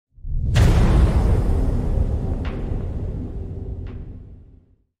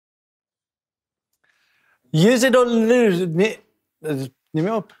Use it or lose it.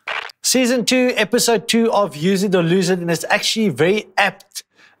 Season 2, episode 2 of Use It or Lose It. And it's actually very apt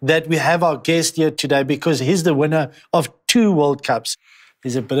that we have our guest here today because he's the winner of 2 World Cups.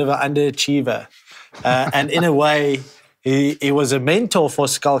 He's a bit of an underachiever. And in a way, he was a mentor for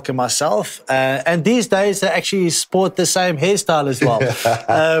Schalk and myself. And these days, they actually sport the same hairstyle as well.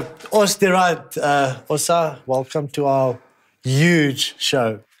 Randt, Osa, welcome to our huge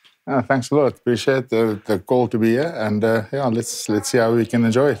show. Thanks a lot. Appreciate the call to be here, and let's see how we can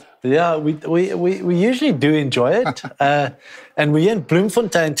enjoy it. Yeah, we usually do enjoy it, and we're in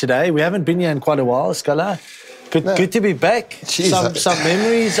Bloemfontein today. We haven't been here in quite a while, Scalla. Good to be back. Some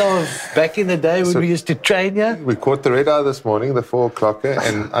memories of back in the day when we used to train here. We caught the red eye this morning, the 4 o'clocker,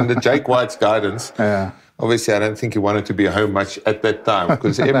 and under Jake White's guidance. Yeah. Obviously, I don't think he wanted to be home much at that time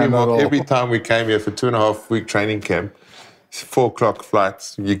because every time we came here for 2.5-week training camp. 4 o'clock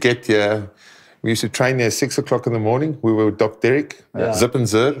flights. You get here. We used to train here at 6 o'clock in the morning. We were with Doc Derek, zip and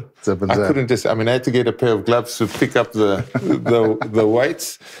zir. I couldn't I had to get a pair of gloves to pick up the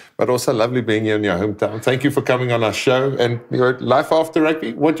weights. But also lovely being here in your hometown. Thank you for coming on our show. And your life after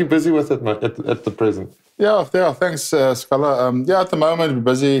rugby, what are you busy with at the present? Yeah, thanks, Scalla. At the moment, we're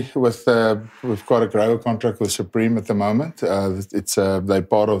busy with, we've got a grower contract with Supreme at the moment. They're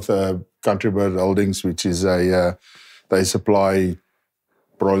part of the Country Bird Holdings, which is they supply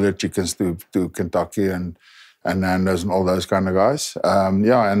broiler chickens to Kentucky and Nando's and all those kind of guys.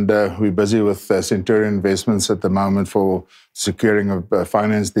 We're busy with Centurion Investments at the moment for securing a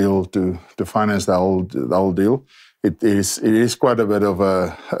finance deal to finance the whole deal. It is quite a bit of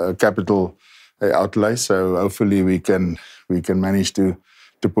a capital outlay, so hopefully we can manage to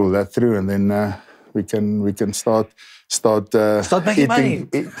pull that through, and then we can start making money.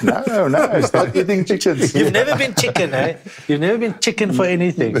 No, start eating chickens. You've never been chicken, eh? You've never been chicken for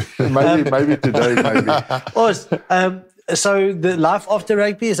anything. Maybe today, maybe. So the life after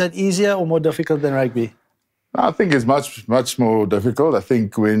rugby, is that easier or more difficult than rugby? I think it's much more difficult. I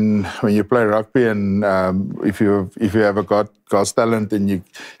think when you play rugby and if you have a God's talent and you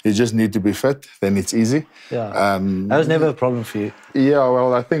just need to be fit, then it's easy. Yeah. That was never a problem for you. Yeah,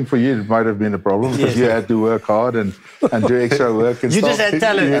 well, I think for you it might have been a problem because you had to work hard and do extra work and you stuff. You just had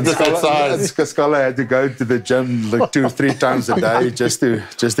talent. And Scalla had to go to the gym like 2 or 3 times a day just to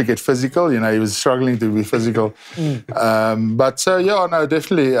get physical. You know, he was struggling to be physical.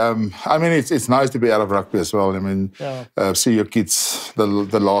 Definitely. I mean, it's nice to be out of rugby as well. I mean, see your kids.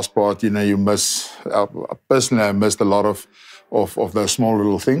 The last part, you know, you miss. Personally, I missed a lot of those small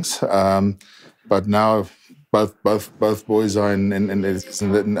little things. But now both boys are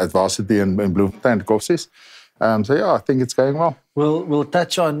at varsity in Bloemfontein, Kopsies. I think it's going well. We'll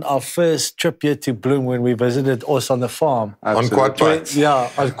touch on our first trip here to Bloem when we visited Os on the farm. Absolutely. On quad bikes. Yeah,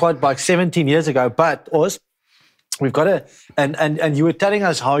 on quad bikes 17 years ago. But Os, we've got and you were telling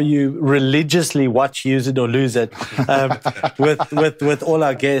us how you religiously watch Use It or Lose It with all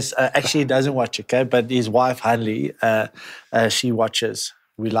our guests. Actually, he doesn't watch it, okay? But his wife, Hanley, she watches.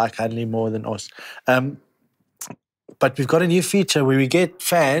 We like Hanley more than us. But we've got a new feature where we get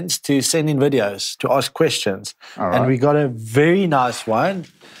fans to send in videos, to ask questions. Right. And we got a very nice one.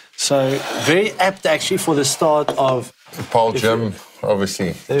 So very apt, actually, for the start of... The Paul Gym,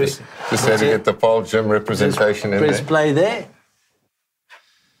 obviously. Just had to get the Paul Gym representation in there. Press play there.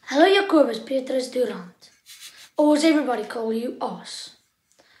 Hello, Jacobus, Petrus Durant. Or does everybody call you Os?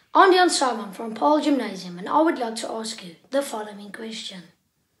 I'm Jan Simon from Paul Gymnasium, and I would like to ask you the following question.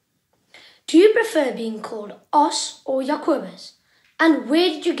 Do you prefer being called Os or Jacobus? And where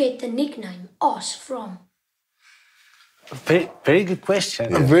did you get the nickname Os from? Very good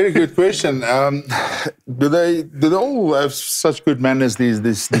question. A very good question. Do they all have such good manners?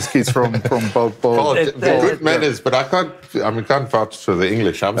 These kids from Paul? Good manners, but I can't vouch for the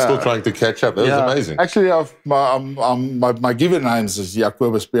English. I'm still trying to catch up. It was amazing. Actually, my given names is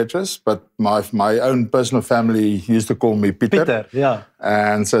Jacobus Petrus, but my own personal family used to call me Peter. Peter, yeah.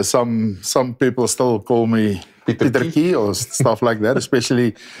 And so some people still call me Peter Key or stuff like that,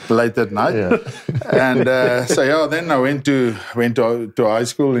 especially late at night. Yeah. And then I went to high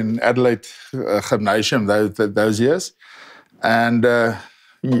school in Adelaide Gymnasium those years, and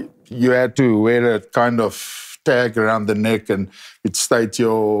you had to wear a kind of tag around the neck, and it states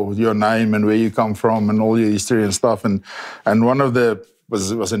your name and where you come from and all your history and stuff. And one of the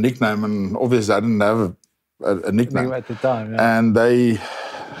was a nickname, and obviously I didn't have a nickname at the time. Yeah. And the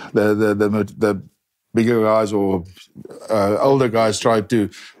bigger guys or older guys tried to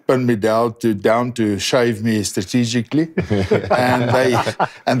pin me down to shave me strategically,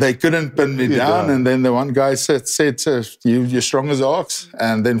 and they couldn't pin me down. And then the one guy said you're strong as an ox.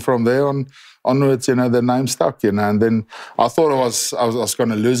 And then from there on, onwards, the name stuck, and then I thought I was going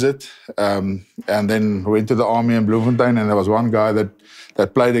to lose it, and then went to the army in Bloemfontein, and there was one guy that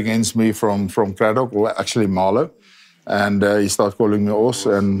played against me from Craddock, or actually Marlow, and he started calling me Os,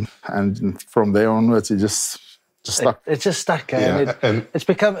 and from there onwards, it just stuck. It's just stuck, and it's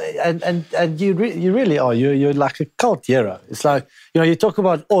become, and you really are. You're like a cult hero. It's like, you talk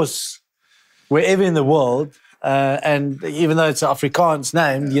about Os wherever in the world, and even though it's an Afrikaans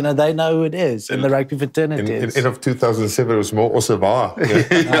name, they know who it is in the rugby fraternity. In of 2007, it was more Ossewa.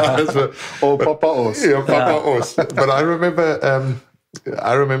 Or Papa Os. Yeah, Papa Os. But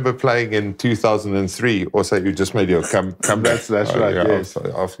I remember playing in 2003. Also, you just made your comeback. That's right. Yes.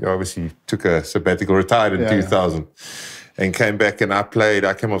 You obviously took a sabbatical, retired in 2000, and came back. And I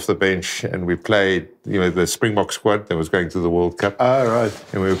came off the bench, and we played. The Springboks squad that was going to the World Cup. Ah, right.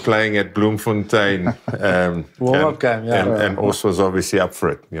 And we were playing at Bloemfontein. Warm-up game, yeah. And Os was obviously up for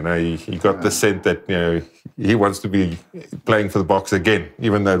it. He got the scent that he wants to be playing for the Boks again,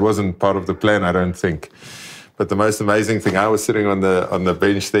 even though it wasn't part of the plan, I don't think. But the most amazing thing, I was sitting on the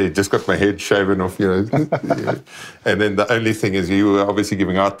bench there, just got my head shaven off, And then the only thing is, you were obviously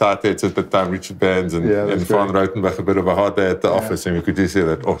giving out tight-heads at the time, Richard Bands and Van Rautenbach a bit of a hard day at the office, and we could just hear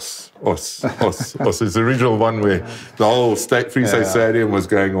that, Os. It's the original one where the whole Free State Stadium was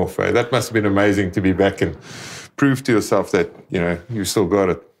going off. Right? That must have been amazing to be back and prove to yourself that, you still got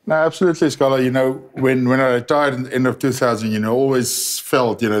it. No, absolutely, Scalla. When I retired in the end of 2000, always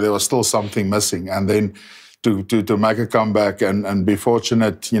felt, there was still something missing. And then to make a comeback and be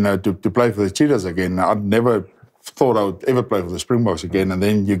fortunate, to play for the Cheetahs again. I never thought I would ever play for the Springboks again. And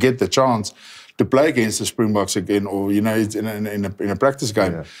then you get the chance to play against the Springboks again, or, in a practice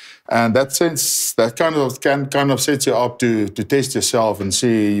game. Yeah. And that sense, that kind of sets you up to test yourself and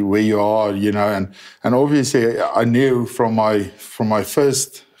see where you are, And obviously, I knew from my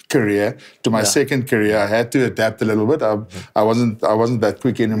first career to my second career, I had to adapt a little bit. I wasn't that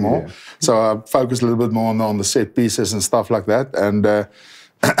quick anymore, so I focused a little bit more on the set pieces and stuff like that. And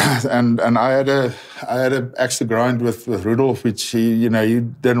and I had a axe to grind with Rudolf, which he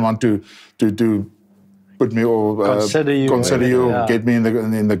didn't want to put me or consider you get me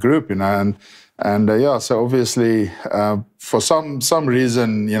in the group, and so obviously for some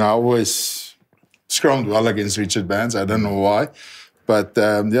reason, I always scrummed well against Richard Bands. I don't know why. But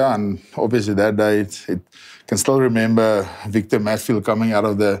and obviously that day, it can still remember Victor Matfield coming out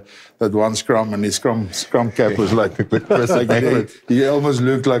of that one scrum, and his scrum cap was like he almost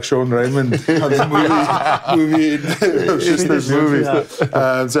looked like Sean Raymond on the movie Sisters movie.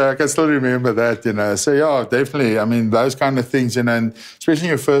 So I can still remember that, So definitely. I mean, those kind of things, and especially in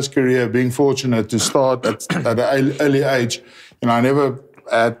your first career, being fortunate to start at an early age. I never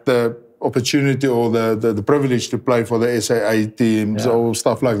had the opportunity or the privilege to play for the SAA teams or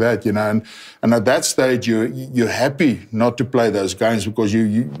stuff like that, and at that stage you're happy not to play those games because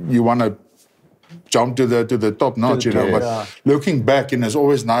you want to jump to the top notch, But looking back, it's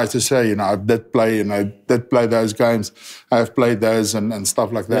always nice to say, I did play those games. I have played those and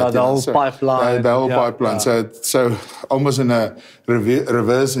stuff like that. Yeah, the whole pipeline. The whole pipeline. Yeah. So almost in a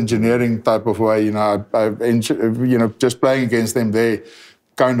reverse engineering type of way, just playing against them there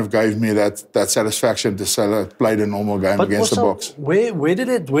kind of gave me that satisfaction to say I played a normal game against the Boks. Where did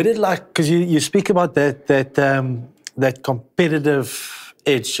it because you speak about that competitive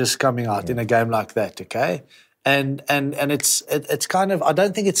edge just coming out in a game like that, okay? And it's kind of, I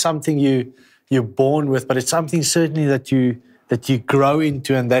don't think it's something you're born with, but it's something certainly that you grow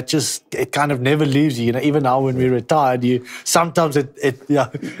into, and that it kind of never leaves you. Even now when we retired, sometimes it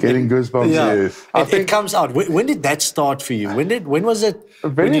getting goosebumps. Yeah, it comes out. When did that start for you? When was it?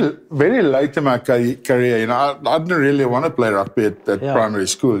 Very late in my career. I didn't really want to play rugby at primary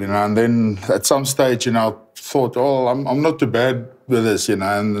school. And then at some stage, I thought, I'm not too bad with this,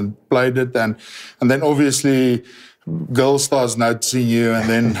 and played it, and then obviously girl starts noticing you, and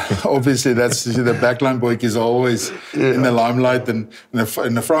then obviously that's the backline boys are always in the limelight, and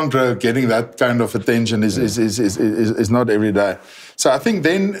in the front row, getting that kind of attention is not every day. So I think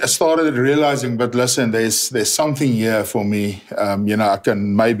then I started realizing, but listen, there's something here for me. I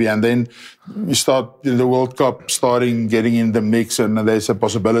can maybe, and then you start the World Cup getting in the mix, and there's a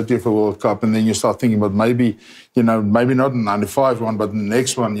possibility for World Cup, and then you start thinking about maybe not the 95 one, but the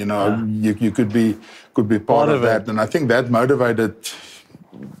next one, you could be part of that. And I think that motivated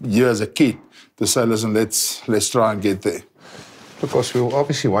you as a kid to say, listen, let's try and get there. Because we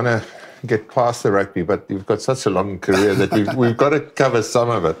obviously want to get past the rugby, but you've got such a long career that we've got to cover some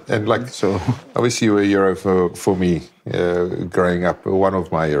of it. And obviously you were a hero for me growing up, one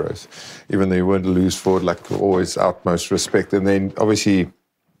of my heroes, even though you weren't a loose forward, always utmost respect. And then obviously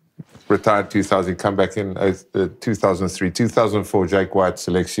retired 2000, come back in 2003. 2004, Jake White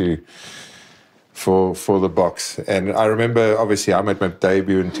selects you for the Boks. And I remember, obviously, I made my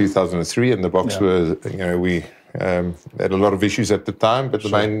debut in 2003, and the Boks were, we had a lot of issues at the time, but the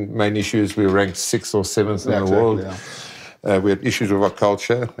main issue is we were ranked 6th or 7th in the world. Yeah. We had issues with our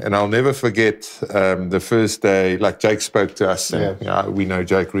culture, and I'll never forget the first day, like Jake spoke to us, and we know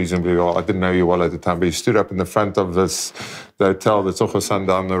Jake reasonably well. I didn't know you well at the time, but he stood up in the front of the hotel, the Tsogosan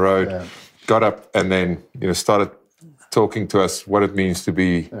down the road, got up and then started talking to us what it means to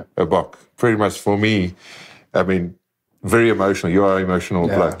be a Bok. Pretty much for me, I mean, very emotional. You are an emotional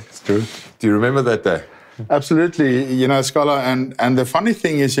bloke. It's true. Do you remember that day? Absolutely, Scalla, and the funny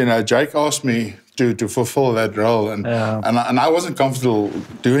thing is, Jake asked me to fulfill that role, and I wasn't comfortable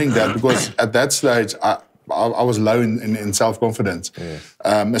doing that because at that stage I was low in self-confidence,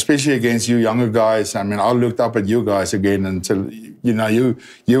 especially against you younger guys. I mean, I looked up at you guys again until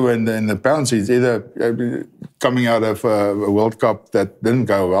you were in the pound seats, either coming out of a World Cup that didn't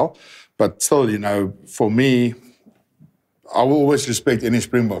go well, but still, for me, I will always respect any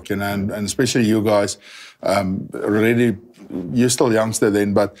Springbok, and especially you guys. Already, you're still youngster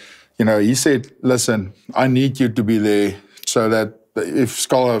then, but he said, "Listen, I need you to be there so that if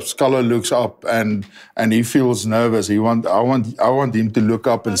Scalla looks up and he feels nervous, I want him to look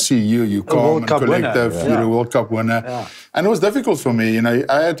up and see you calm and collective, you're a World Cup winner." Yeah. And it was difficult for me,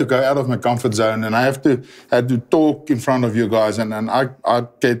 I had to go out of my comfort zone, and I had to talk in front of you guys, and I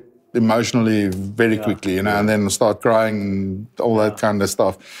get emotionally very quickly, and then start crying and all that kind of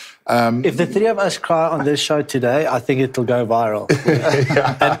stuff. If the three of us cry on this show today, I think it'll go viral.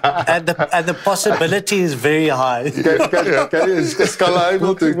 and the possibility is very high. Is Scalla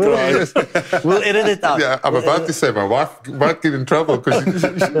able to cry? We'll edit it out. Yeah, I'm about to say my wife might get in trouble because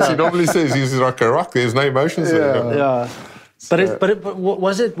she normally says he's like a rock. There's no emotions there. Yeah. But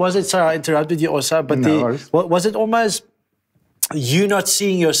was it? Sorry, I interrupted you also. But was it almost you not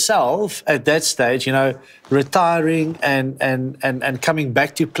seeing yourself at that stage, retiring and coming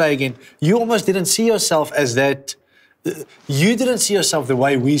back to play again? You almost didn't see yourself as that. You didn't see yourself the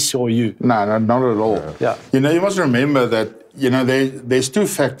way we saw you. No, not at all. Yeah. You must remember that there's two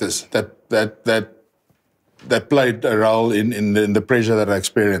factors that played a role in the pressure that I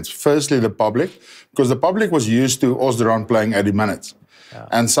experienced. Firstly, the public, because the public was used to Osderon playing 80 minutes. Yeah.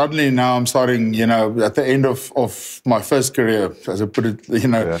 And suddenly now I'm starting, at the end of my first career, as I put it,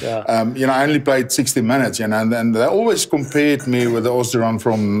 I only played 60 minutes, and they always compared me with the Osderon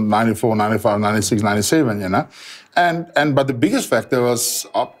from 94, 95, 96, 97, But the biggest factor was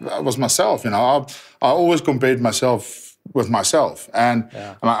myself, I always compared myself with myself. And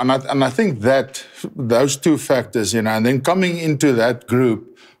I think that those two factors, and then coming into that group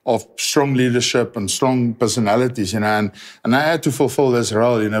of strong leadership and strong personalities, and I had to fulfill this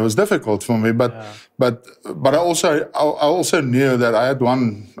role. It was difficult for me, but I also knew that I have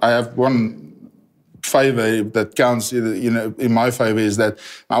one favor that counts, in my favor, is that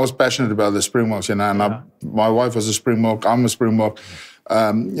I was passionate about the Springboks, my wife was a Springbok, I'm a Springbok,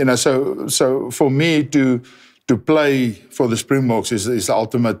 so for me to play for the Springboks is the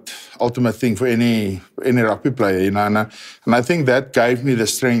ultimate thing for any rugby player, and I think that gave me the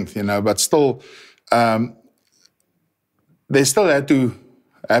strength, but still, there still had to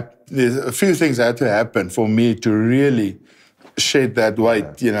a few things had to happen for me to really shed that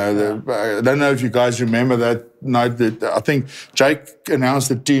weight. I don't know if you guys remember that night that I think Jake announced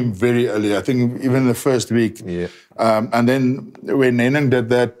the team very early. I think even the first week, and then when Henning did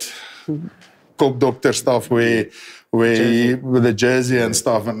that doctor stuff where with the jersey and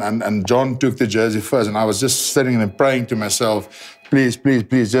stuff, and John took the jersey first, and I was just sitting there praying to myself, please,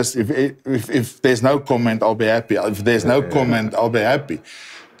 just if there's no comment, I'll be happy. If there's no comment, I'll be happy.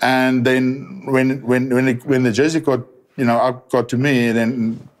 And then when the jersey got to me,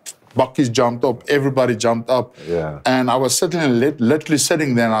 then Bucky's jumped up, everybody jumped up, and I was literally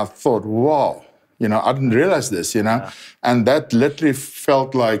sitting there, and I thought, wow, I didn't realize this, and that literally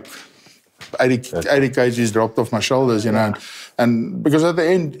felt like 80 kgs dropped off my shoulders, and because at the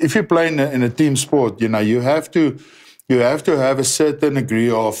end, if you play in a team sport, you have to have a certain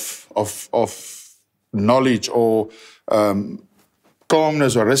degree of knowledge or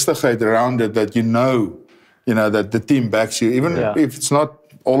calmness or rustigheid around it, that that the team backs you, even if it's not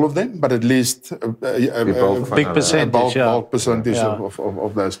all of them, but at least a big percentage, bulk percentage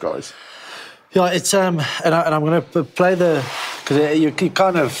of those guys. Yeah, it's and I'm going to play because you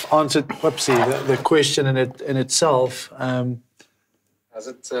kind of answered the question in itself. Is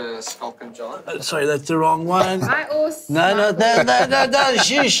it Schalk and John? Sorry, that's the wrong one. Hi, Os. No,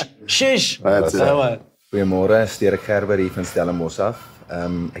 shush. That's that one. Goeiemôre, Sterk Gerber hier van Stellenbosch af.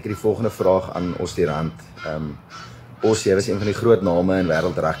 Ek het die volgende vraag aan Randt. Jy was een van die groot name in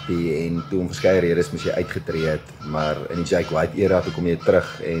wêreld rugby en toe om verskeie redes moes jy uitgetree het, maar in die Jake White era toe kom jy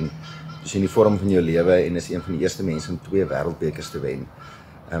terug en dis in die vorm van jou lewe en is een van die eerste mense om 2 wêreldbekers te wen.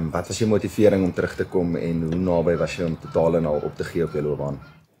 Wat was jou motivering om terug te kom en hoe naby was jy om totaal en al op te gee op jou loopbaan?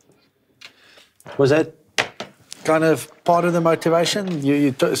 Was that kind of part of the motivation?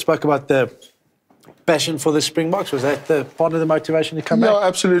 You spoke about the passion for the Springboks. Was that the part of the motivation to come back? Yeah,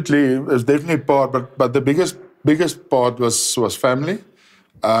 absolutely. It was definitely part, but the biggest part was family.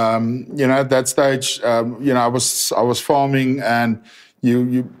 At that stage, I was farming, and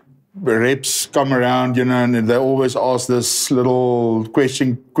you reps come around, and they always ask this little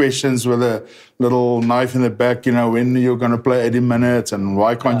questions with a little knife in the back, when you're going to play 80 minutes and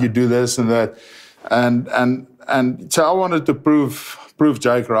why can't you do this and that, and so I wanted to prove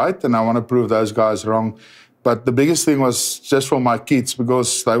Jake right, and I want to prove those guys wrong. But the biggest thing was just for my kids,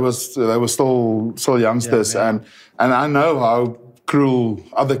 because they were still youngsters, and I know how cruel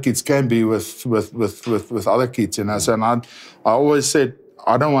other kids can be with other kids, So and I always said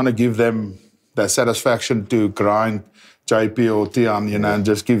I don't want to give them that satisfaction to grind JP or Tian, and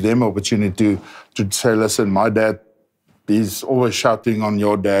just give them opportunity to say, listen, my dad, he's always shouting on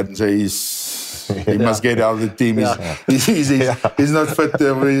your dad and say he must get out of the team. He's not fit.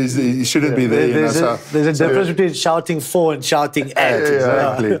 He shouldn't be there. There's a difference between shouting for and shouting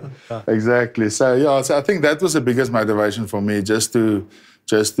at. Exactly. So I think that was the biggest motivation for me, just to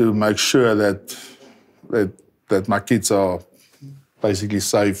make sure that my kids are basically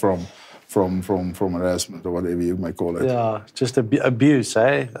safe from harassment or whatever you may call it. Yeah, just abuse,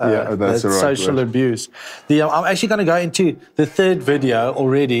 eh? That's the right social word. Abuse. I'm actually going to go into the third video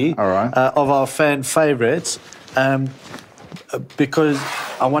already. All right. Of our fan favourites, because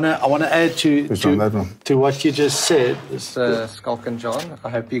I want to add to what you just said. Schalk and John, I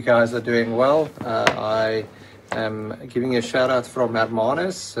hope you guys are doing well. I am giving you a shout out from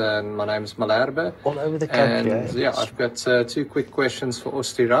Hermanus, and my name's Malherbe. All over the country. And I've got 2 quick questions for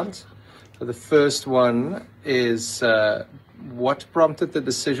Randt. The first one is, what prompted the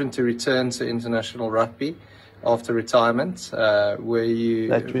decision to return to international rugby after retirement? Were you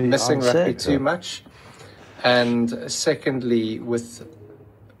missing rugby too much? And secondly, with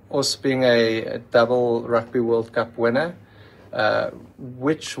us being a double Rugby World Cup winner,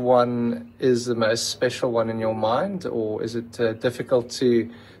 which one is the most special one in your mind, or is it difficult to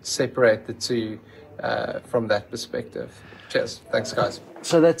separate the two from that perspective? Cheers. Thanks, guys.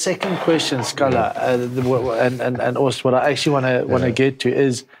 So that second question, Scalla, and also what I actually want to get to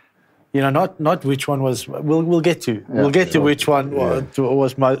is, not which one was. We'll get to. We'll get to which one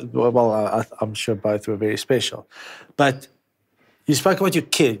was my. Well, I'm sure both were very special, but you spoke about your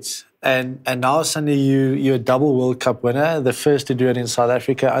kids, and now suddenly you're a double World Cup winner, the first to do it in South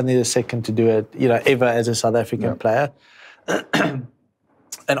Africa, only the second to do it, ever as a South African player.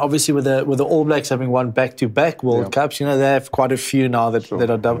 And obviously, with the All Blacks having won back-to-back World Cups, they have quite a few now that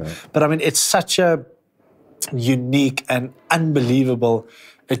are double. Yeah. But I mean, it's such a unique and unbelievable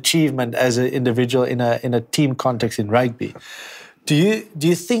achievement as an individual in a team context in rugby. Do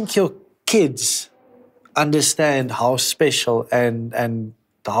you think your kids understand how special and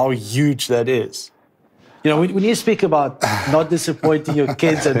how huge that is? When you speak about not disappointing your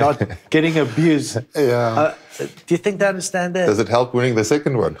kids and not getting abused, do you think they understand that? Does it help winning the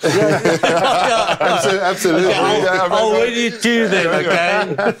second one? Absolutely. Okay, I'll win you two then, okay?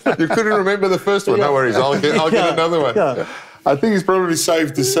 You couldn't remember the first one. No worries, I'll get another one. Yeah. I think it's probably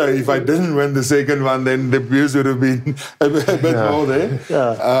safe to say if I didn't win the second one, then the abuse would have been a bit more there.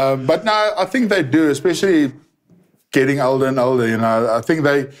 Yeah. But no, I think they do, especially getting older and older. I think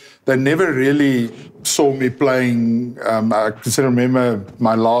they never really saw me playing. I can still remember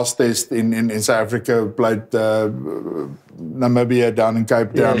my last test in South Africa, played Namibia down in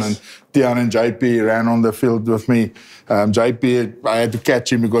Cape Town, and Tian and JP ran on the field with me. JP, I had to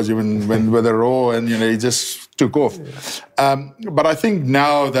catch him because he went with a raw, and he just took off. But I think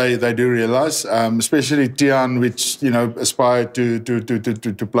now they do realize, especially Tian, which aspired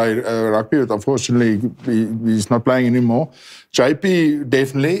to play rugby, but unfortunately he's not playing anymore. JP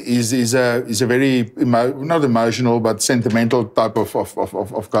definitely is a very not emotional but sentimental type of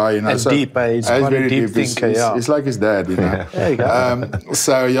guy. And deep, he's quite a deep thinker. He's like his dad, There you go.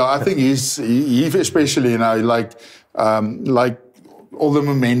 So I think he especially like all the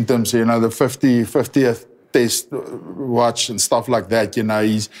momentums, the 50th test watch and stuff like that.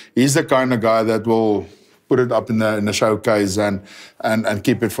 He's the kind of guy that will put it up in the showcase and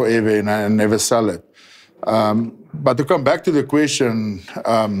keep it forever and never sell it. But to come back to the question,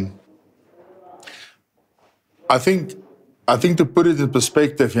 I think I think to put it in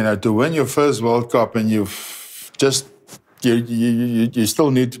perspective, to win your first World Cup and you've just you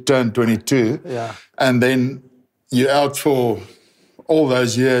still need to turn 22, and then you're out for all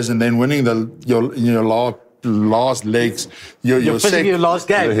those years, and then winning your last legs, your last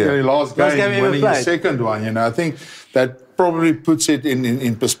game, winning your second one. I think that probably puts it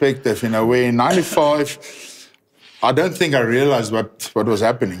in perspective. Where in '95, I don't think I realized what was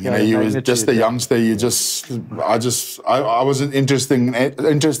happening. You was just a youngster. I wasn't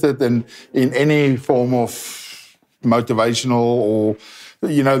interested in any form of motivational or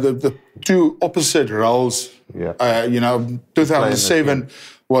the two opposite roles. 2007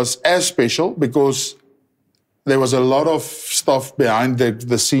 was as special because there was a lot of stuff behind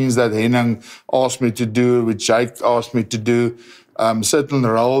the scenes that Henning asked me to do, which Jake asked me to do. Certain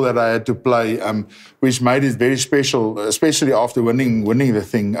role that I had to play, which made it very special, especially after winning the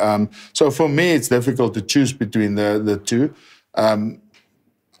thing. So for me, it's difficult to choose between the two.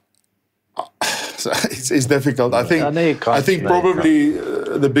 So it's difficult. I think probably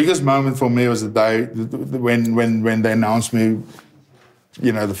the biggest moment for me was the day when they announced me,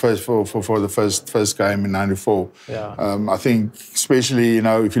 the first for the first game in '94. I think especially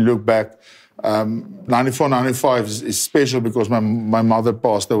if you look back, '94, '95 is special because my mother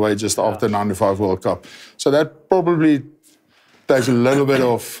passed away just after '95 World Cup. So that probably takes a little bit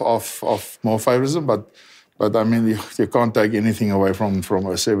of more favoritism, but I mean, you can't take anything away from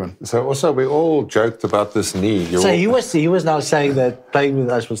 07. So also we all joked about this knee. So he was now saying that playing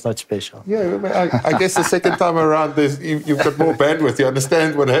with us was not special. Yeah, I guess the second time around, you've got more bandwidth. You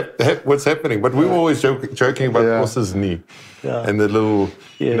understand what's happening. But we were always joking about Os's knee and the little,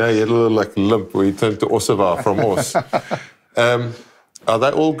 you had a little like limp where he turned to Osava from Os. Are they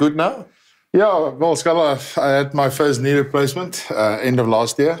all good now? Yeah, well, Scalla, I had my first knee replacement end of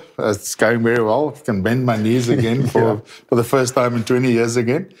last year. It's going very well. I can bend my knees again for the first time in 20 years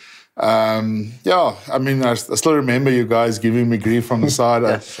again. I mean, I still remember you guys giving me grief from the side.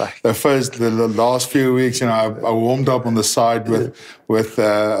 The last few weeks, I warmed up on the side with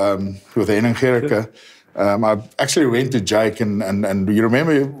Henning Gericke. I actually went to Jake and you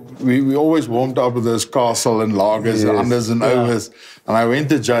remember we always warmed up with those castle and lagers, unders and overs. And I went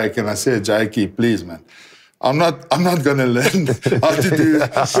to Jake and I said, Jakey, please, man, I'm not going to learn how to do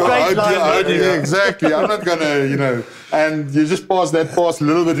exactly. I'm not going to, and you just pass a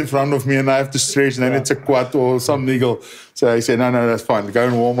little bit in front of me and I have to stretch and then it's a quad or some niggle. So he said, no, that's fine. Go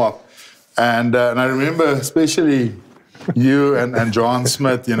and warm up. And I remember especially you and John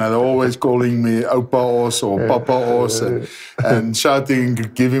Smith, they're always calling me Opa Os or Papa Os and shouting,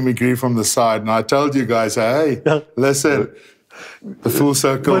 giving me grief from the side. And I told you guys, hey, listen, the full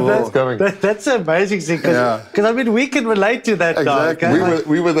circle is coming. That's an amazing thing because I mean we can relate to that guy. Okay?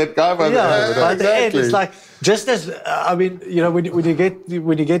 We were that guy by the end. By the end, it's like just as I mean, when you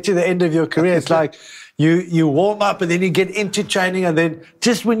get to the end of your career, it's like you warm up and then you get into training, and then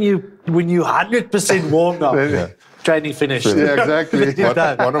just when you 100% warmed up. Training finished. Yeah, exactly.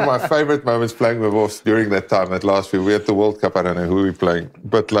 One of my favorite moments playing with Os during that time, that last year, we had the World Cup, I don't know who we were playing,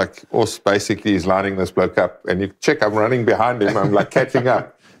 but like Os basically is lining this bloke up and you check, I'm running behind him, I'm like catching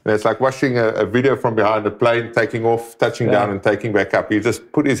up. And it's like watching a video from behind a plane, taking off, touching down and taking back up. He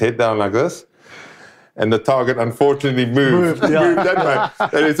just put his head down like this. And the target unfortunately moved that way.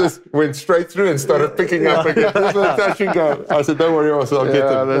 And it just went straight through and started picking up again. Touch and go. I said, don't worry, Os, I'll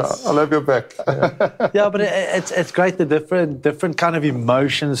get him. I'll have your back. But it's great, the different kind of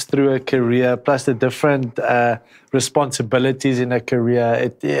emotions through a career, plus the different responsibilities in a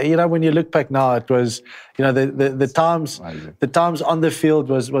career. When you look back now, it was, the times on the field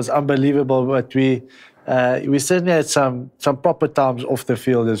was unbelievable, but we certainly had some proper times off the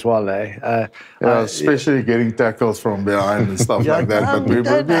field as well, especially getting tackles from behind and stuff like that. But we're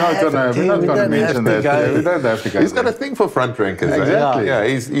not going to mention that. We don't have to go. He's got a thing for front rankers. Exactly. Yeah,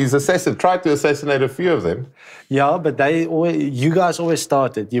 he's tried to assassinate a few of them. Yeah, but you guys always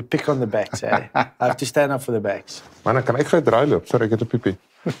started. You pick on the backs. I have to stand up for the backs. Man, kan ek gou draai loop? Sorry, ek het 'n piepie.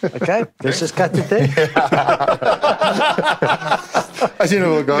 Okay, let's just cut it there. As you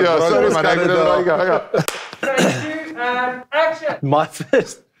know, God. Yeah, sorry, man. Action! My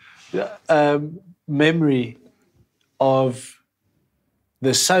first memory of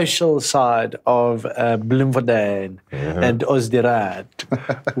the social side of Bloemfontein and Os de Randt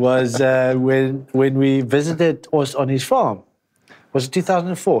was when we visited Os on his farm. Was it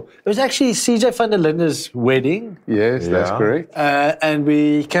 2004? It was actually CJ van der Linde's wedding. Yes, that's correct. And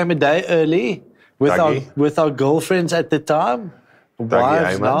we came a day early with our girlfriends at the time.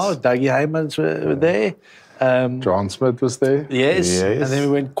 Wives now. Dougie Heymans were there. John Smith was there. Yes. And then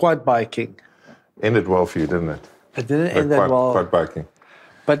we went quad biking. Ended well for you, didn't it? It didn't end that well. Quad biking.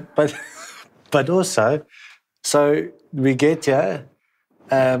 But also, so we get here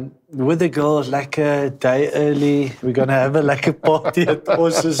with the girls like a day early. We're gonna have a party at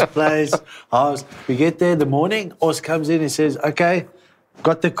Os's place, house. We get there in the morning. Os comes in and says, "Okay,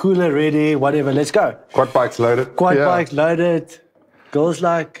 got the cooler ready. Whatever, let's go." Quad bikes loaded. Quad bike loaded. Girls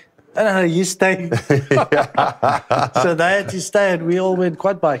like, "I don't know, you stay." So they had to stay, and we all went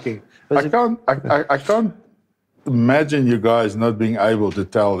quad biking. I can't imagine you guys not being able to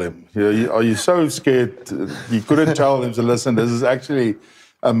tell them. Are you so scared? You couldn't tell them to listen. This is actually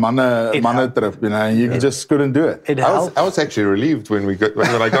a manne trip, and you just couldn't do it. I was actually relieved when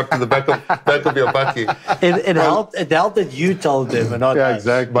I got to the back of your bakkie. It helped. It helped that you told them, and not us.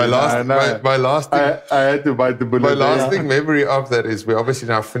 Exactly. My last thing, I had to bite the bullet. My lasting memory of that is we obviously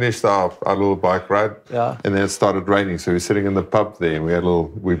now finished our little bike ride, and then it started raining. So we were sitting in the pub there, and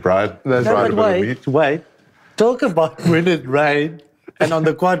we bribed a bit of meat. Wait. Talk about when it rained and on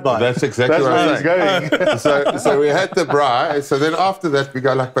the quad bike. That's exactly what I was going. So we had the braai. So then after that, we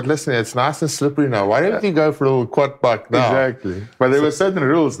go like, but listen, it's nice and slippery now. Why don't you go for a little quad bike now? Exactly. But there were certain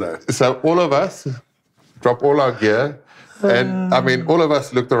rules though. So all of us drop all our gear. And I mean, all of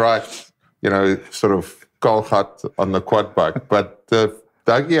us looked all right, sort of Kalgat on the quad bike. But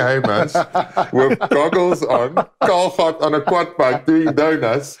Dougie Heymans with goggles on, Kalgat on a quad bike doing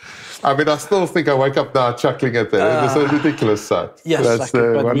donuts. I mean, I still think I wake up now chuckling at that. It was a ridiculous sight. Yes, that's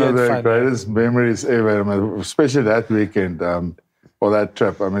one of the greatest memories ever, especially that weekend or that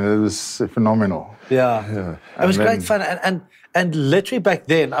trip. I mean, it was phenomenal. Yeah. It was great fun. And literally back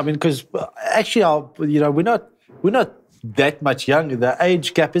then, I mean, because actually, we're not that much younger. The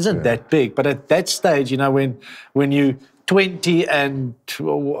age gap isn't that big. But at that stage, when you 20 and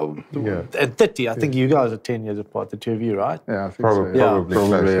 30. I think you guys are 10 years apart, the two of you, right? Yeah, I think probably.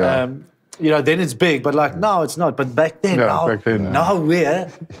 Then it's big, but now it's not. But back then, now we're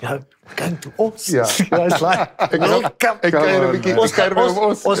going to Os. Yeah. It's like World Cup. It was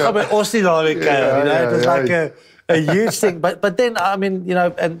like a huge thing. But then, I mean,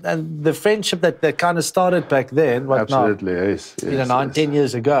 and the friendship that kind of started back then. Absolutely, yes. 9-10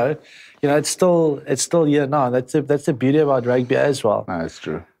 years ago. It's still here now. That's the beauty about rugby as well. No, it's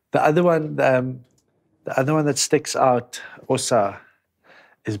true. The other one that sticks out also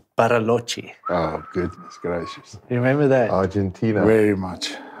is Bariloche. Oh, goodness gracious! You remember that? Argentina. Very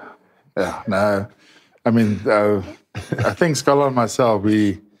much. Yeah. No, I mean, I think Scalla and myself,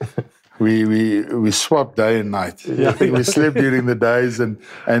 we swapped day and night. I think we slept during the days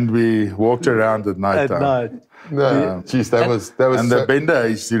and we walked around at night. No, geez, that was. And the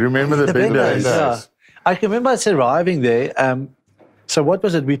benders, you remember the benders? Yeah. I can remember us arriving there. So what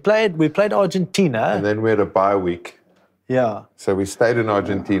was it? We played Argentina, and then we had a bye week. Yeah. So we stayed in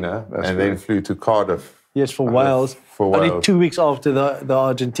Argentina then flew to Cardiff. Yes, for Wales. Only 2 weeks after the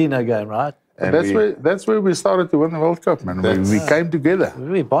Argentina game, right? And that's where we started to win the World Cup, man. We came together.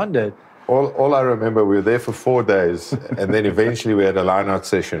 We bonded. All I remember, we were there for 4 days, and then eventually we had a line-out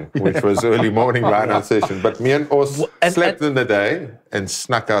session, which was early morning line-out session. But me and Os slept in the day and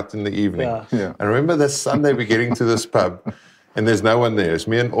snuck out in the evening. Yeah. I remember this Sunday we're getting to this pub, and there's no one there. It's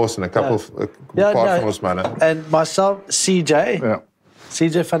me and Os and a couple apart from Osman. And myself, CJ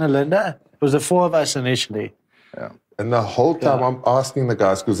van der Linde. It was the four of us initially. Yeah. And the whole time I'm asking the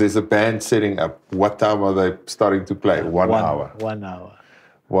guys, because there's a band setting up, what time are they starting to play? 1 hour. 1 hour.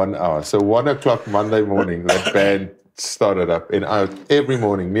 1 hour. So 1 o'clock Monday morning, that band started up. And every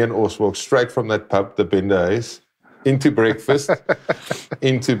morning, me and Os walked straight from that pub, the Bendays, into breakfast,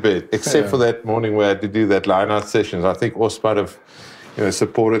 into bed. Except for that morning where I had to do that line-out sessions. I think Os might have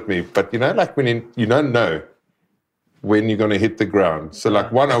supported me. But, like when you don't know when you're going to hit the ground. So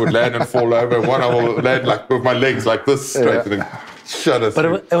like one I would land and fall over, one I will land like with my legs like this straight and then shut us. But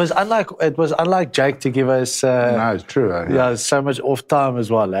it was unlike Jake to give us no, it's true. so much off time as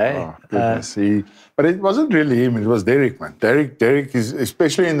well, eh? Oh, goodness. But it wasn't really him, it was Derek, man. Derek is,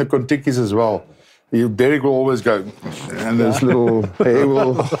 especially in the Contikis as well. Derek will always go, and this little hair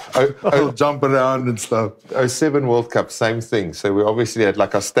will jump around and stuff. 07 World Cup, same thing. So we obviously had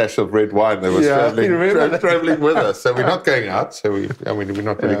like a stash of red wine that was traveling with us. So we're not going out. So we're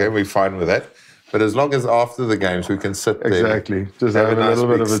not really going. We're fine with that. But as long as after the games we can sit there, exactly, just have a little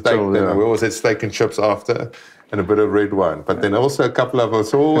bit of a chill. Yeah. We always had steak and chips after, and a bit of red wine. But then also a couple of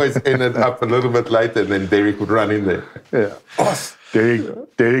us always ended up a little bit later, and then Derek would run in there. Yeah.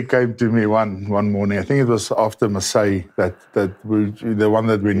 Derek came to me one morning. I think it was after Marseille the one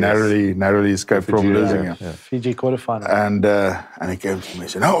that we narrowly escaped from losing. Yeah. Fiji quarterfinal. And he came to me and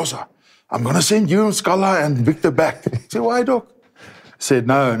said, "No, Osa, I'm going to send you, Scalla, and Victor back." I said, "Why, Doc?" He said,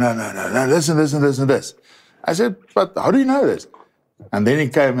 "No. Listen. I said, but how do you know this? And then he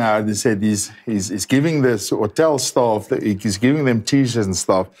came out and said he's giving this hotel staff, he's giving them T-shirts and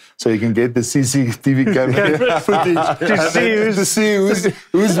stuff so you can get the CCTV camera footage to see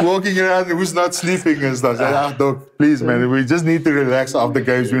who's walking around and who's not sleeping and stuff. I said, Doc, please, man, we just need to relax after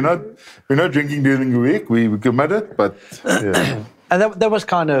games. We're not drinking during the week. We committed, but yeah. And that was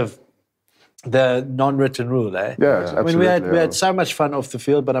kind of the non-written rule, eh? Yeah, absolutely. I mean, we had so much fun off the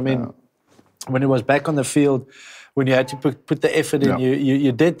field, but I mean, when it was back on the field, when you had to put the effort in,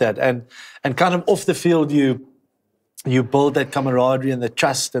 you did that, and kind of off the field, you build that camaraderie and the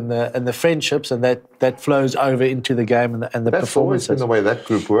trust and the friendships, and that flows over into the game and the That's performances. always been the way that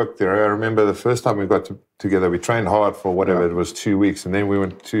group worked there. I remember the first time we got together, we trained hard for whatever it was, 2 weeks, and then we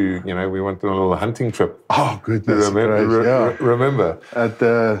went to on a little hunting trip. Oh goodness! Remember at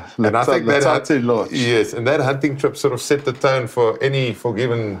the and I think that Lodge. Yes, and that hunting trip sort of set the tone for any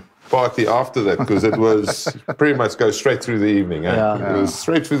forgiven party after that, because it was pretty much go straight through the evening. Eh? It was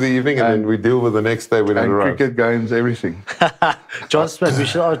straight through the evening, and then we deal with the next day when it arrives. Cricket games, everything. John Smith, we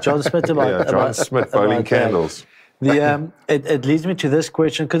should ask John Smith about John Smith bowling candles. It leads me to this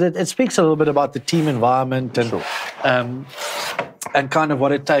question because it speaks a little bit about the team environment and kind of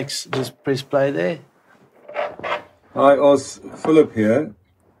what it takes. Just press play there. Hi, Os. Philip here.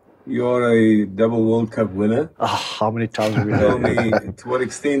 You're a double World Cup winner. Oh, how many times have we Tell done me, to what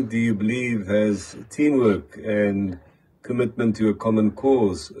extent do you believe has teamwork and commitment to a common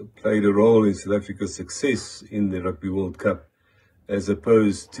cause played a role in South Africa's success in the Rugby World Cup, as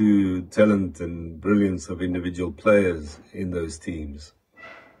opposed to talent and brilliance of individual players in those teams?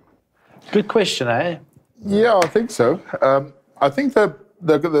 Good question, eh? Yeah, I think so. I think that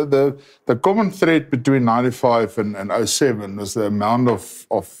the common thread between 95 and 07 was the amount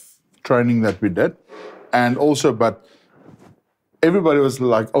of training that we did, and also, but everybody was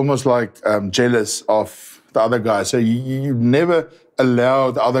almost like jealous of the other guy. So you never allow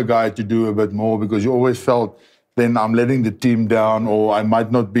the other guy to do a bit more, because you always felt then I'm letting the team down, or I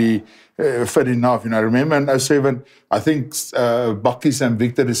might not be fit enough. I remember in 07, I think Bakkies and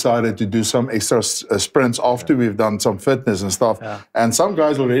Victor decided to do some extra sprints after we've done some fitness and stuff, and some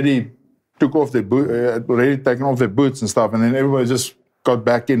guys already took off their already taken off their boots and stuff, and then everybody just got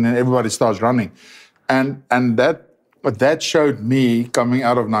back in and everybody starts running. And that showed me coming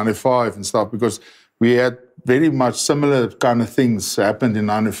out of 95 and stuff, because we had very much similar kind of things happened in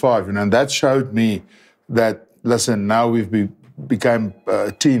 95, and that showed me that, listen, now we've become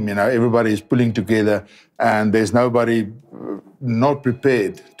a team, everybody is pulling together, and there's nobody not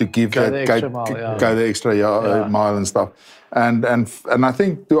prepared to give go the extra mile and stuff. And I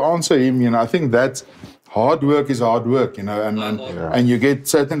think, to answer him, I think that's hard work is hard work, and you get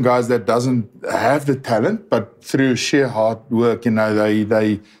certain guys that doesn't have the talent, but through sheer hard work,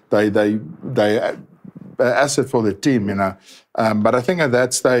 they asset for the team, But I think at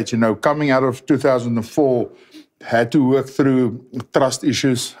that stage, coming out of 2004, had to work through trust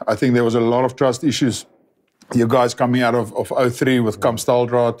issues. I think there was a lot of trust issues. You guys coming out of 03 with Kamp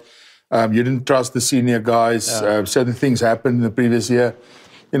Staldraad, you didn't trust the senior guys. Certain things happened in the previous year.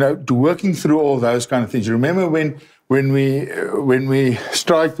 To working through all those kind of things. You remember when we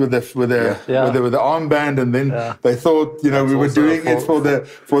striked with the armband, and then they thought we were doing it for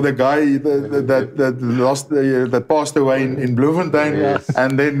the guy that passed away in Bloemfontein,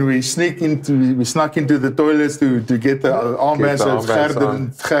 and then we snuck into the toilets to get the armband so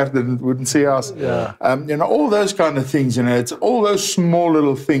Gert wouldn't see us. All those kind of things. It's all those small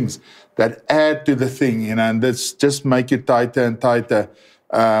little things that add to the thing. And that's just make you tighter and tighter.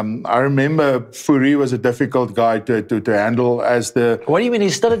 I remember Fourie was a difficult guy to handle as the... What do you mean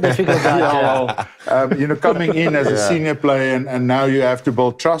he's still a difficult guy? Coming in as a senior player, and now you have to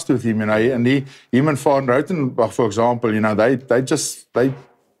build trust with him, and him and Van Rautenbach, for example, they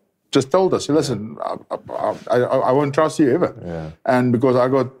just told us, listen, I won't trust you ever, and because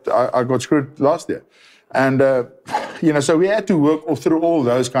I got screwed last year, and so we had to work through all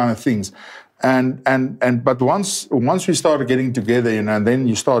those kind of things. But once we started getting together, and then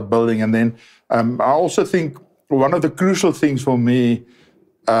you start building, and then I also think one of the crucial things for me,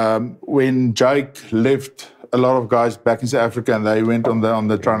 when Jake left a lot of guys back in South Africa, and they went on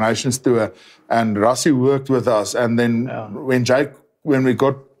the Tri Nations tour, and Rassie worked with us, and then when we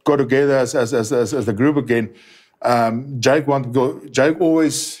got together as the group again, Jake wanted to go. Jake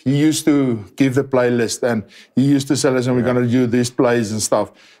he used to give the playlist, and he used to tell us, and we're going to do these plays and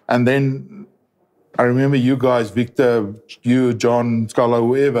stuff, and then I remember you guys, Victor, you, John, Scalla,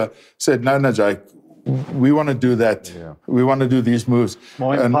 whoever, said, no, Jake, we want to do that. Yeah. We want to do these moves.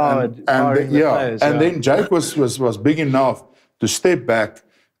 More empowered. And then Jake was big enough to step back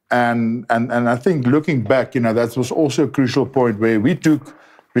And I think looking back, that was also a crucial point where we took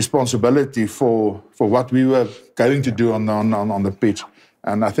responsibility for what we were going to do on the pitch.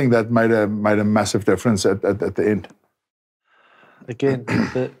 And I think that made a massive difference at the end. Again,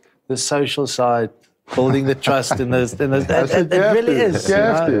 the social side, building the trust in this. It really is. You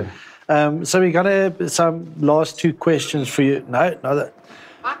have to. So we got some last two questions for you. No.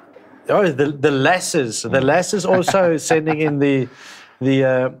 The lasses. The lasses also sending in the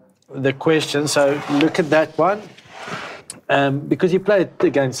question. So look at that one. Because you played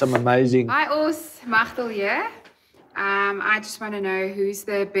against some amazing. Hi, Os. Machtel here. I just want to know who's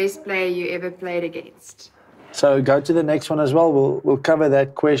the best player you ever played against. So go to the next one as well. We'll cover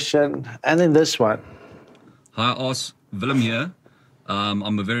that question. And then this one. Hi, Os. Willem here.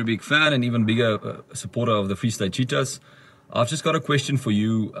 I'm a very big fan and even bigger supporter of the Free State Cheetahs. I've just got a question for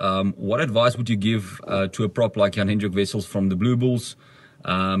you. What advice would you give to a prop like Jan-Hendrik Wessels from the Blue Bulls?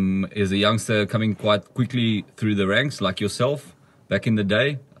 Is a youngster coming quite quickly through the ranks like yourself back in the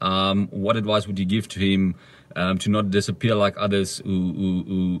day? What advice would you give to him to not disappear like others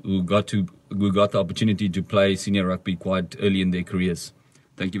who got the opportunity to play senior rugby quite early in their careers?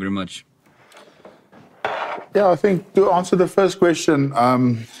 Thank you very much. Yeah, I think to answer the first question,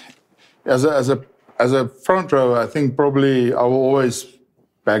 as a front row, I think probably I will always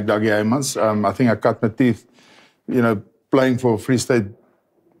back Dougie Heymans. I think I cut my teeth, playing for Free State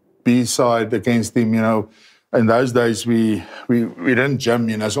B side against him. In those days we didn't gym.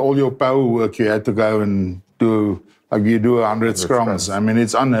 So all your power work you had to go and do. Like you do 100 scrums. I mean,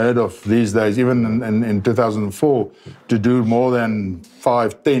 it's unheard of these days, even in 2004, to do more than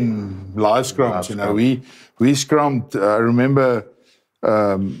 5, 10 live scrums. We scrummed. I remember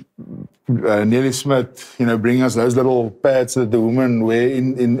Nelly Smith, bring us those little pads that the women wear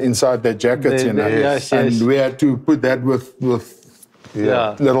inside their jackets. Yes. And we had to put that with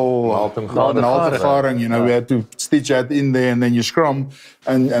little naaltegaring, we had to stitch that in there, and then you scrum,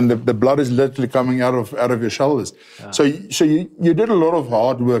 and the blood is literally coming out of your shoulders. Yeah. So you did a lot of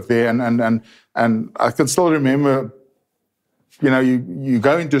hard work there, and I can still remember, you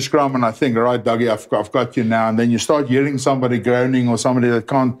go into scrum and I think, right, Dougie, I've got you now, and then you start hearing somebody groaning or somebody that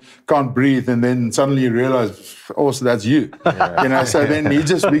can't breathe, and then suddenly you realize, also that's you. So then he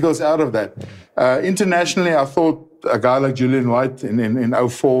just wiggles out of that. Internationally, I thought a guy like Julian White in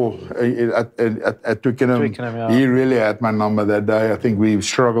 04 at Twickenham, he really had my number that day. I think we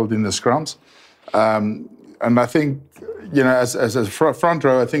struggled in the scrums. And I think, as a front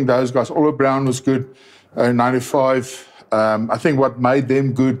row, I think those guys, Oliver Brown was good in 95. I think what made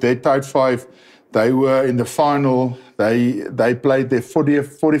them good, their tight five, they were in the final, they played their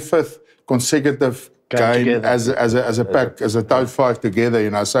 45th consecutive game as a pack, as a tight five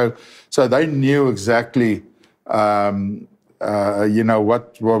together, So they knew exactly what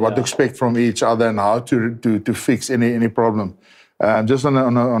to expect from each other and how to fix any problem. Just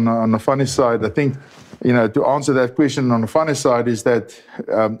on the funny side, I think, to answer that question on the funny side is that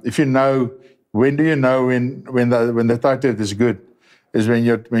if when do you know when the tight head is good? Is when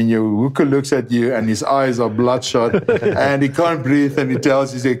your hooker looks at you and his eyes are bloodshot and he can't breathe and he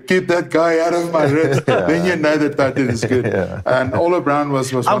tells you, keep that guy out of my ribs. Then you know the tight head is good. And Oliver Brown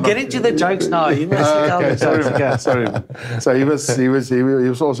was I'm getting to the jokes now. You must sorry. So he was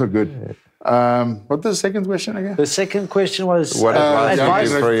also good. What was the second question again? The second question was what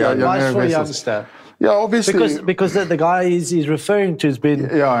advice for a youngster. Yeah, obviously. Because the guy he's referring to has been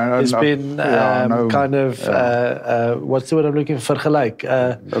what's the word I'm looking for? Vergelijk.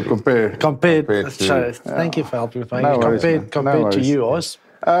 Compared. Thank you for helping with me. Compared to you, Os.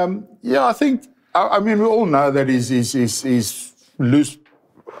 I think. I mean, we all know that his loose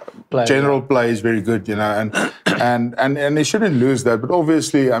general play is very good, and he shouldn't lose that. But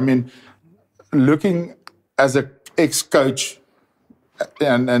obviously, I mean, looking as an ex-coach,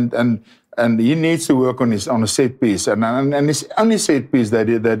 and he needs to work on a set piece, and his only set piece that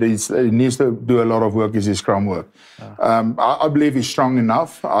he needs to do a lot of work is his scrum work. I believe he's strong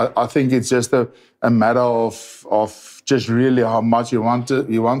enough. I think it's just a matter of just really how much he wants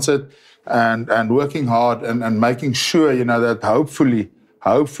it, and working hard and making sure that hopefully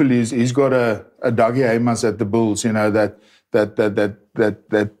he's got a Dougie Heymans at the Bulls, that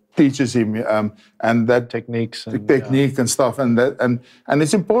teaches him and that technique and stuff, and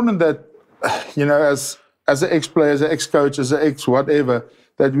it's important that. As an ex-player, as an ex-coach, as an ex-whatever,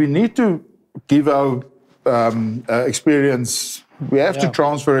 that we need to give our experience, we have to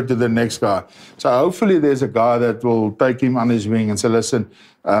transfer it to the next guy. So hopefully there's a guy that will take him on his wing and say, listen,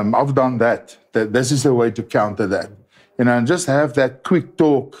 I've done that this is the way to counter that. And just have that quick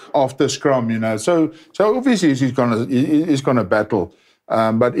talk after scrum, So obviously he's gonna battle.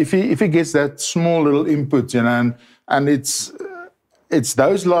 But if he gets that small little input, you know, and it's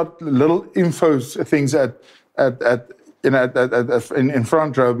those little info things in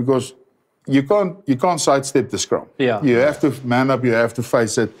front row, because you can't sidestep the scrum. Yeah. You have to man up. You have to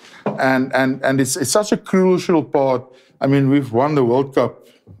face it, and it's such a crucial part. I mean, we've won the World Cup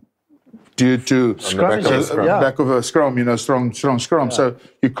due to back of a scrum, you know, strong scrum. Yeah. So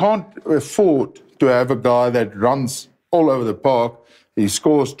you can't afford to have a guy that runs all over the park. He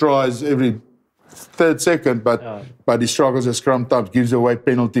scores tries every third second, but he struggles at scrum times, gives away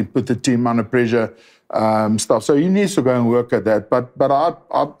penalty, put the team under pressure, stuff. So he needs to go and work at that. But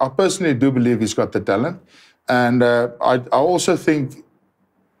I personally do believe he's got the talent, and I also think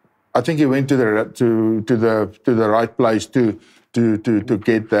he went to the right place to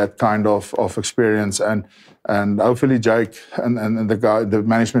get that kind of experience, and hopefully Jake and the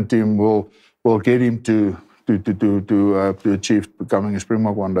management team will get him to achieve becoming a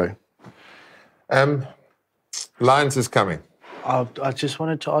Springbok one day. Lions is coming. I just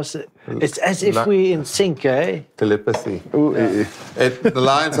wanted to ask, it's as if we're in sync, eh? Telepathy. The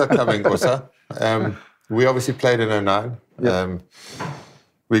Lions are coming, Osa. We obviously played in 2009. Yeah.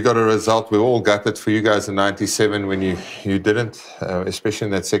 We got a result. We were all gutted for you guys in 97 when you didn't, especially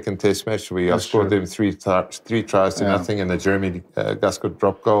in that second test match. We outscored them three tries to nothing, and the Jeremy Gascott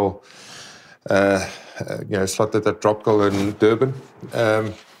drop goal, slotted that drop goal in Durban.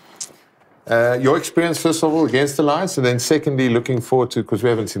 Your experience, first of all, against the Lions, and then secondly, looking forward to, because we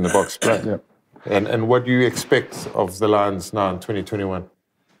haven't seen the Boks play. Yeah. And what do you expect of the Lions now in 2021?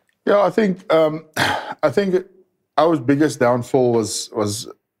 Yeah, I think our biggest downfall was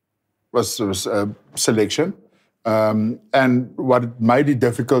selection, and what made it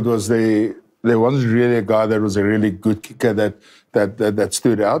difficult was there wasn't really a guy that was a really good kicker that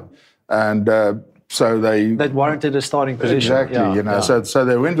stood out, and so that warranted a starting position. Exactly, you know. So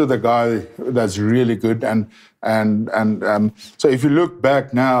they went with a guy that's really good, and so if you look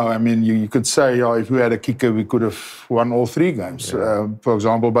back now, I mean, you could say, if we had a kicker, we could have won all 3 games, for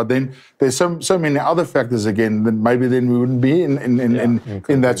example. But then there's so many other factors again that maybe then we wouldn't be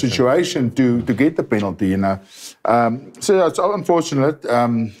in that situation to get the penalty, you know. So it's unfortunate. I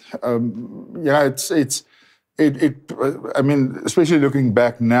mean, especially looking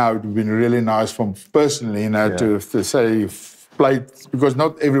back now, it would have been really nice personally, you know, to say you've played, because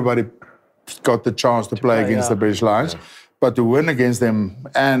not everybody got the chance to play against the British Lions, but to win against them,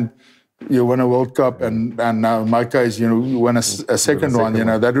 and you win a World Cup, and now in my case, you know, you win a second one, you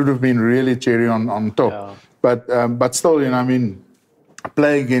know, that would have been really cherry on top. Yeah. But still, you know, I mean,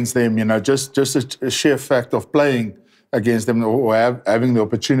 playing against them, you know, just a sheer fact of playing against them or having the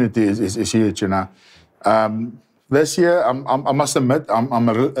opportunity is huge, you know. This year, I must admit, I'm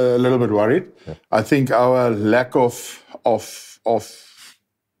a little bit worried. Yeah. I think our lack of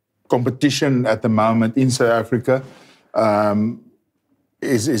competition at the moment in South Africa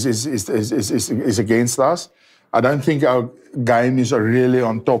is against us. I don't think our game is really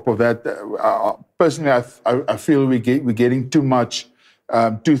on top of that. Personally, I feel we're getting too much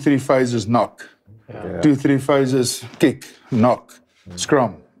 2-3 phases knock, 2-3 phases kick, knock,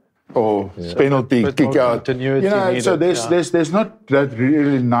 scrum, or penalty, kick out. You know, so there's not that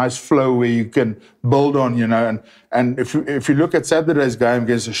really nice flow where you can build on, you know. And if you look at Saturday's game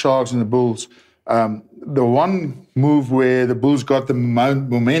against the Sharks and the Bulls, the one move where the Bulls got the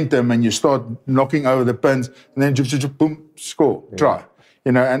momentum and you start knocking over the pins, and then boom, score, try.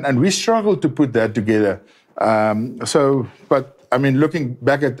 You know, and we struggled to put that together. But I mean, looking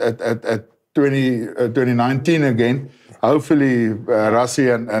back at 2019 again, hopefully Rassie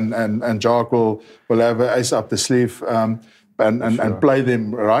and Jacques will have an ace up the sleeve and play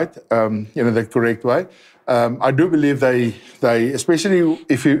them right, you know, the correct way. I do believe they especially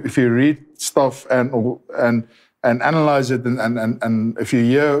if you read stuff and analyze it, and if you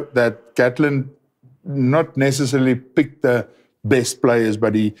hear that Gatland not necessarily picked the best players,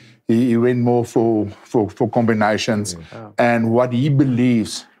 but he went more for combinations and what he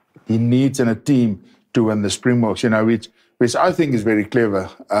believes he needs in a team to win the Springboks, you know, which I think is very clever,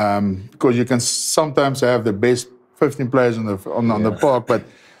 because you can sometimes have the best 15 players on the park, but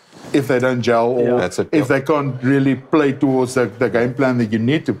if they don't gel or if they can't really play towards the game plan that you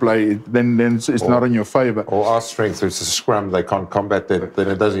need to play, then it's not in your favour. Or our strength, which is a scrum, they can't combat that, then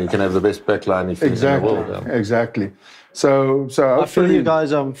it doesn't. You can have the best backline if in the world. Exactly. So I feel you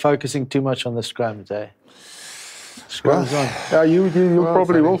guys are focusing too much on the scrums, eh? Scrums on. Yeah, you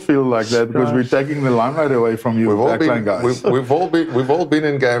probably will feel like that because we're taking the limelight away from you, backline guys. We've all been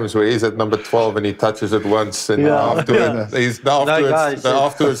in games where he's at number 12 and he touches it once, and afterwards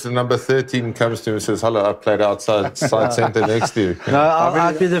the number 13 comes to him and says, "Hello, I played outside side centre next to you." No,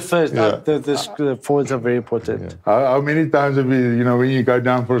 I'll be the first. The forwards are very important. How many times have you, when you go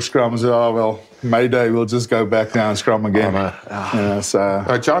down for a scrum, say, "Oh well, Mayday, we'll just go back down and scrum again."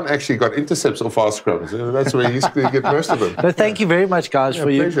 John actually got intercepts off our scrums. That's where he used to get most of them. No, thank you very much, guys,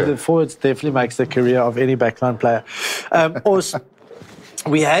 for you. The forwards definitely makes the career of any backline player. Also,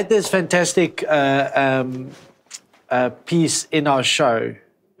 we had this fantastic piece in our show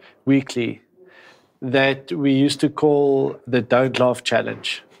weekly that we used to call the Don't Laugh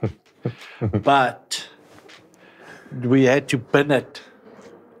Challenge. But we had to bin it.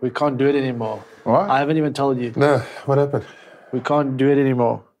 We can't do it anymore. What? I haven't even told you. No, what happened? We can't do it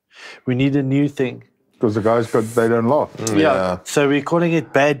anymore. We need a new thing. Because the guys they don't laugh. Yeah. So we're calling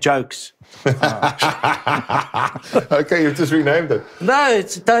it bad jokes. Okay, you've just renamed it. No,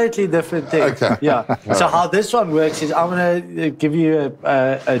 it's a totally different thing. Okay. Yeah. So how this one works is I'm going to give you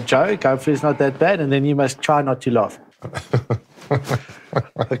a joke. Hopefully it's not that bad. And then you must try not to laugh.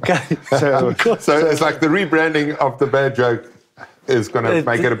 Okay. So it's like the rebranding of the bad joke is going to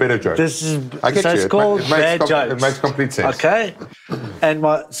make it a better joke. I get you. It's called bad jokes. It makes complete sense. Okay. And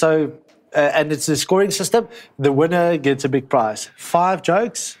and it's a scoring system. The winner gets a big prize. 5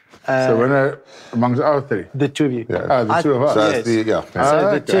 jokes. So winner amongst our 3? The 2 of you. Yeah. The 2 of us. So yes. the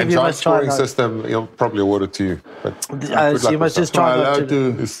 2 of you must try. Scoring system, he'll probably award it to you. But so you must just try not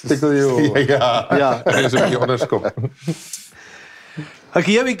to tickle you. Yeah. Here's a honor score.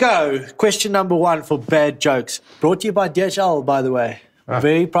 Okay, here we go. Question number 1 for bad jokes. Brought to you by DHL, by the way.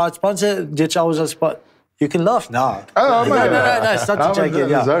 Very proud sponsor. DHL was on spot. You can laugh now. Oh, no, it's not to joke. I'm in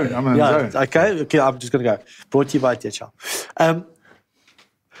the zone. I'm in the zone. Okay, I'm just going to go. Brought to you by DHL.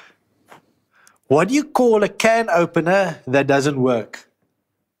 What do you call a can opener that doesn't work?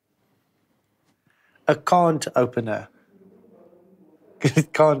 A can't opener.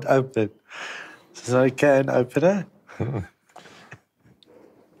 It can't open. So a can opener.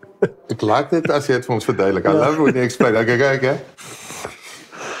 Ek like dit as jy dit vir ons verduidelik. I love when you explain. Okay.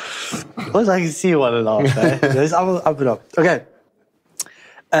 Well, I can see you want to laugh. There's up and up. Okay.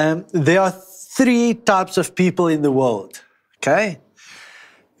 There are 3 types of people in the world. Okay.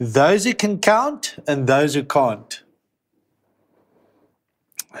 Those who can count and those who can't.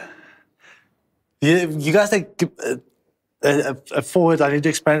 You guys think a forward, I need to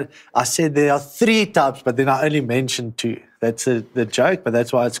explain it. I said there are 3 types, but then I only mentioned 2. That's the joke, but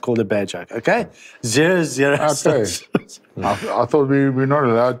that's why it's called a bad joke. Okay? 0, 0. Okay. I thought we're not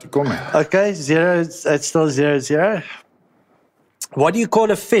allowed to comment. Okay, 0. It's still 0, 0. What do you call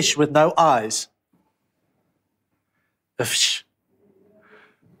a fish with no eyes? A fish.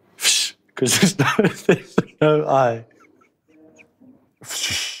 Fish. Because there's no eye.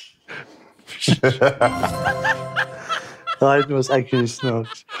 That was actually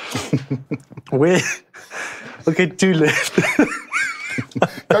snort. Where? Okay, 2 left.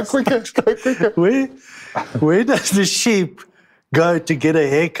 Go quicker. Where does the sheep go to get a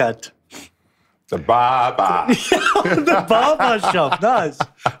haircut? The barber. The barber shop. Nice.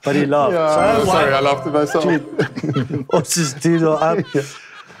 But he laughed. Yeah, sorry, I laughed at myself. What's this dude up?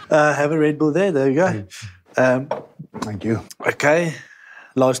 Have a Red Bull there. There you go. Thank you. Okay.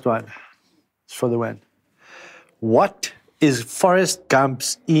 Last one. It's for the win. What is Forrest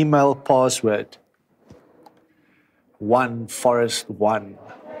Gump's email password? 1 Forrest 1.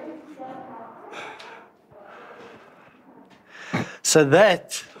 So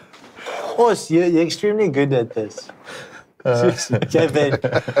that, you're extremely good at this.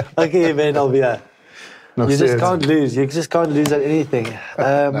 Okay, Ben, I'll be here. You just can't lose. You just can't lose at anything.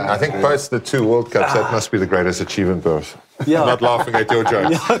 I think post the 2 World Cups, that must be the greatest achievement for us. Yeah. I'm not laughing at your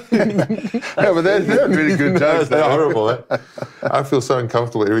jokes. But they're really good jokes. They're horrible. I feel so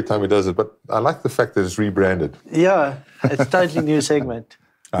uncomfortable every time he does it, but I like the fact that it's rebranded. Yeah, it's a totally new segment.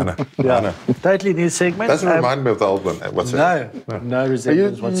 I know. Yeah, I know. Totally new segment. Doesn't remind me of the old one whatsoever. No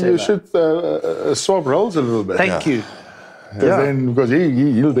resemblance whatsoever. You should swap roles a little bit. Thank you. Then, because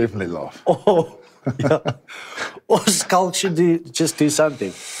he'll definitely laugh. Or Schalk should just do something.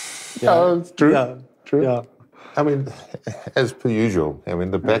 It's true. True. Yeah. I mean, as per usual,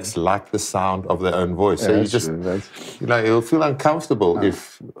 the backs like the sound of their own voice. So you'll feel uncomfortable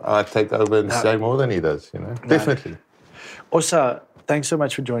if I take over and say more than he does, Definitely. Also, thanks so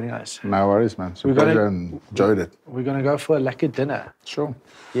much for joining us. No worries, man. It's a pleasure and enjoyed it. We're going to go for a lekker dinner. Sure.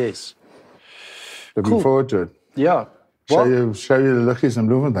 Yes. Looking forward to it. Yeah. Show you the liggies in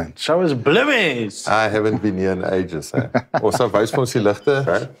Bloemfontein. Show us Blimmies. I haven't been here in ages. Also, wys vir ons die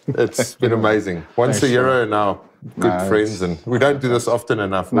ligte. It's been amazing. Once a year now, good friends, and we don't do this often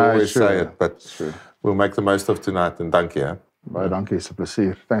enough. We always say it, but we'll make the most of tonight. And dankie. Baie dankie, it's a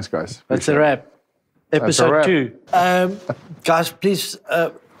pleasure. Thanks, guys. That's a wrap. Episode 2. Guys, please,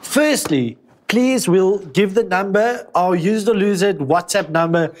 firstly, please, we'll give the number. I'll use the Lose It WhatsApp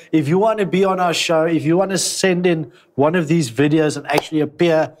number. If you want to be on our show, if you want to send in one of these videos and actually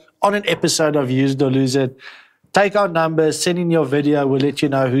appear on an episode of Use it or Lose It, take our number, send in your video. We'll let you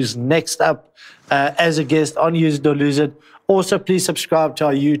know who's next up as a guest on Use it or Lose It. Also, please subscribe to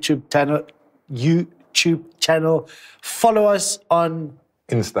our YouTube channel. Follow us on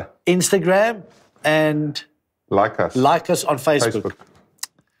Instagram and like us on Facebook.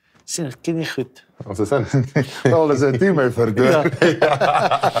 Sien, ek ken nie goed. Ons is in. Wel, dis 'n team effort.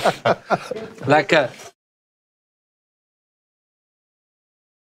 Lekker.